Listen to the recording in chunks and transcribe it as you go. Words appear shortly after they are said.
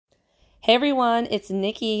Hey everyone, it's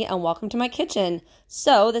Nikki and welcome to my kitchen.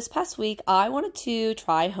 So this past week I wanted to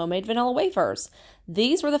try homemade vanilla wafers.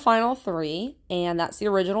 These were the final three and that's the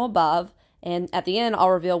original above, and at the end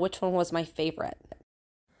I'll reveal which one was my favorite.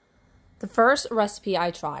 The first recipe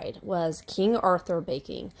I tried was King Arthur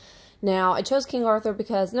baking. Now I chose King Arthur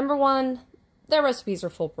because number one, their recipes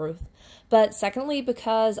are foolproof, but secondly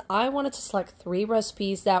because I wanted to select three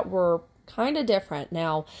recipes that were kind of different.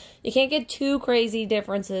 Now, you can't get too crazy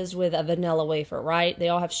differences with a vanilla wafer, right? They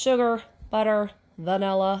all have sugar, butter,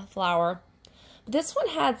 vanilla, flour. But this one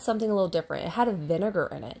had something a little different. It had a vinegar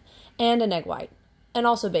in it and an egg white and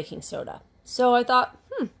also baking soda. So I thought,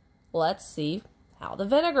 let's see how the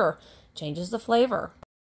vinegar changes the flavor.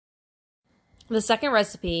 The second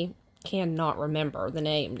recipe, cannot remember the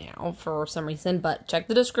name now for some reason, but check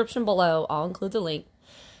the description below. I'll include the link.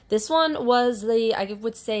 This one was I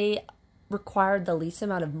would say, required the least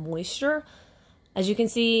amount of moisture. As you can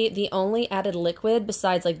see, the only added liquid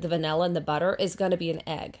besides like the vanilla and the butter is going to be an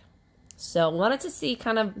egg. So I wanted to see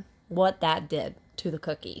kind of what that did to the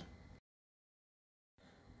cookie.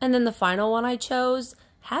 And then the final one I chose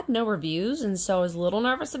had no reviews, and so I was a little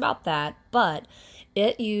nervous about that, but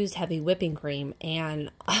it used heavy whipping cream, and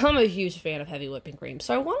I'm a huge fan of heavy whipping cream.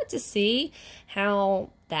 So I wanted to see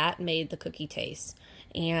how that made the cookie taste.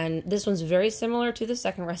 And this one's very similar to the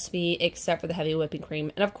second recipe, except for the heavy whipping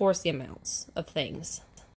cream and, of course, the amounts of things.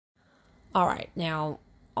 Alright, now,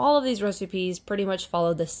 all of these recipes pretty much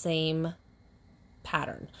follow the same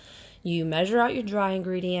pattern. You measure out your dry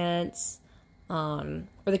ingredients. For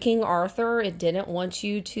the King Arthur, it wanted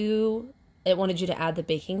you to add the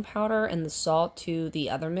baking powder and the salt to the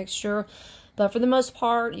other mixture. But for the most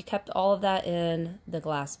part, you kept all of that in the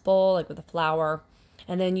glass bowl, like with the flour.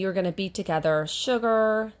 And then you're going to beat together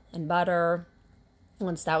sugar and butter.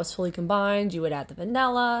 Once that was fully combined, you would add the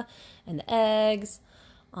vanilla and the eggs.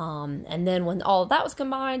 And then when all of that was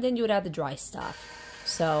combined, then you would add the dry stuff.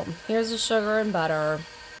 So here's the sugar and butter.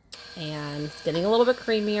 And it's getting a little bit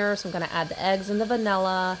creamier, so I'm going to add the eggs and the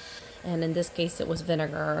vanilla. And in this case, it was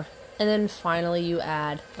vinegar. And then finally, you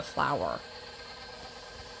add the flour.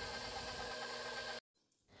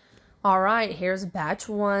 Alright, here's batch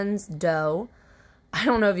one's dough. I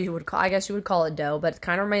don't know if you would I guess you would call it dough, but it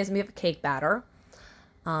kind of reminds me of a cake batter.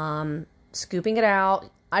 Scooping it out.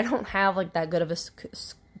 I don't have like that good of a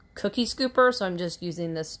cookie scooper, so I'm just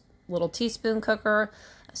using this little teaspoon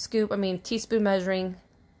teaspoon measuring,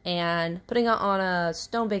 and putting it on a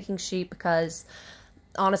stone baking sheet because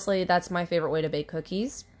honestly, that's my favorite way to bake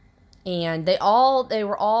cookies. And they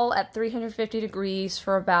were all at 350 degrees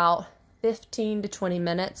for about 15 to 20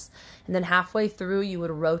 minutes, and then halfway through you would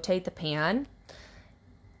rotate the pan.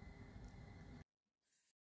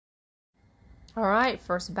 Alright,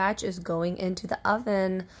 first batch is going into the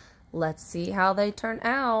oven. Let's see how they turn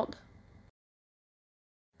out.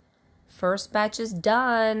 First batch is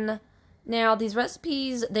done. Now, these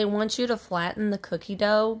recipes, they want you to flatten the cookie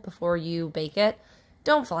dough before you bake it.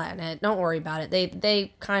 Don't flatten it. Don't worry about it.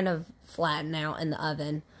 They kind of flatten out in the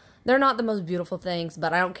oven. They're not the most beautiful things,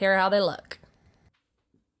 but I don't care how they look.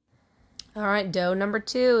 Alright, dough number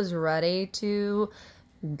 2 is ready to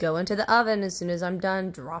go into the oven as soon as I'm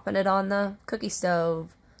done dropping it on the cookie stone.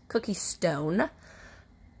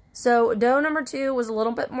 So dough number 2 was a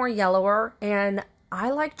little bit more yellower, and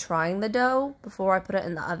I like trying the dough before I put it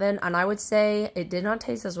in the oven, and I would say it did not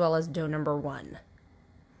taste as well as dough number 1.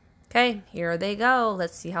 Okay, here they go.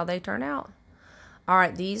 Let's see how they turn out.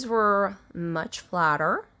 Alright, these were much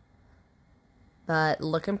flatter, but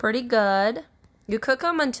looking pretty good. You cook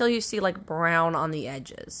them until you see like brown on the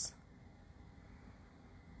edges.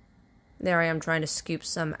 There I am trying to scoop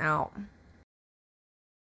some out.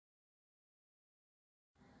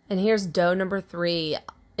 And here's dough number 3.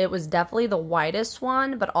 It was definitely the whitest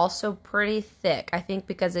one, but also pretty thick. I think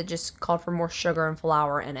because it just called for more sugar and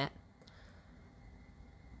flour in it.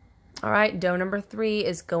 Alright, dough number 3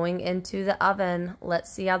 is going into the oven.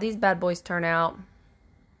 Let's see how these bad boys turn out.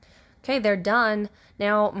 Okay, they're done.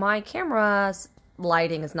 Now, my camera's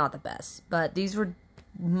lighting is not the best, but these were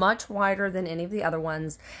much wider than any of the other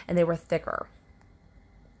ones, and they were thicker.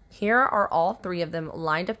 Here are all 3 of them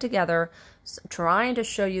lined up together, so trying to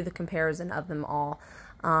show you the comparison of them all.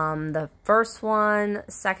 The first one,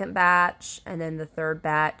 second batch, and then the third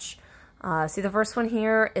batch. See the first one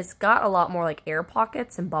here, it's got a lot more like air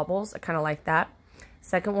pockets and bubbles. I kind of like that.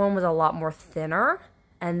 Second one was a lot more thinner,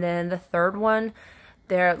 and then the third one,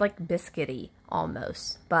 they're like biscuity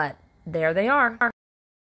almost, but there they are.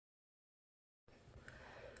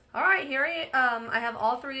 Alright, here I have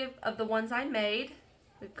all 3 of the ones I made.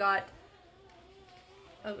 We've got,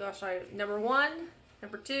 oh gosh, number 1,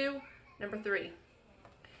 number 2, number 3.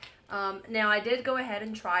 Now I did go ahead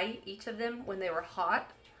and try each of them when they were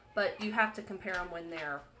hot, but you have to compare them when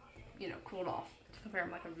they're, you know, cooled off. Compare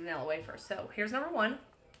them like a vanilla wafer. So here's number one.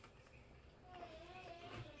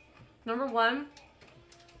 Number one,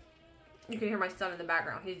 you can hear my son in the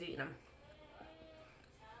background. He's eating them.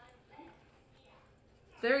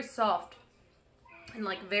 Very soft and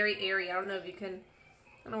like very airy. I don't know if you can,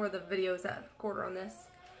 I don't know where the video is at, recorder on this.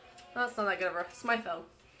 No, it's not that good of a, it's my phone.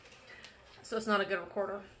 So it's not a good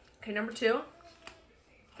recorder. Okay, number two.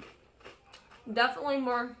 Definitely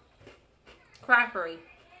more crackery,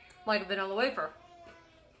 like a vanilla wafer.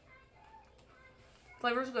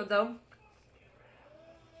 Flavor's good though.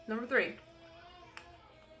 Number three.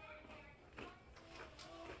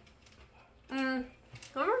 Number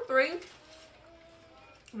three,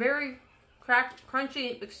 very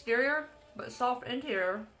crunchy exterior, but soft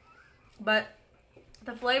interior, but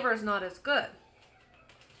the flavor is not as good.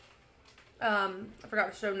 I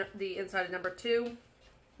forgot to show the inside of number two,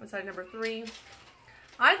 inside of number three.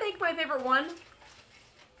 I think my favorite one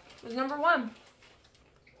is number one.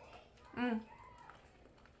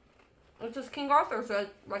 It's just King Arthur's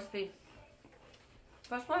recipe.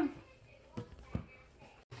 Best one.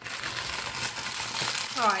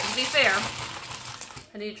 Alright, to be fair,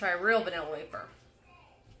 I need to try a real vanilla wafer.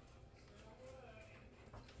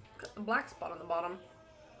 Got the black spot on the bottom.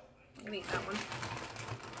 I'm gonna eat that one.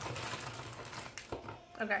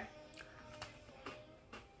 Okay.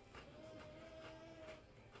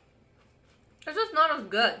 It's just not as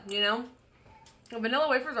good, you know? The vanilla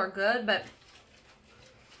wafers are good, but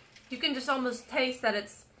you can just almost taste that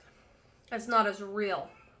it's not as real.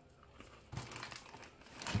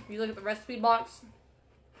 If you look at the recipe box,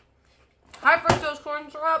 high fructose corn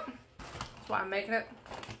syrup. That's why I'm making it.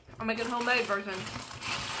 I'm making a homemade version.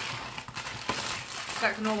 It's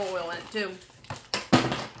got canola oil in it too.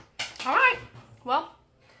 Alright. Well,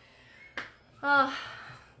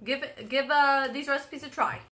 give these recipes a try.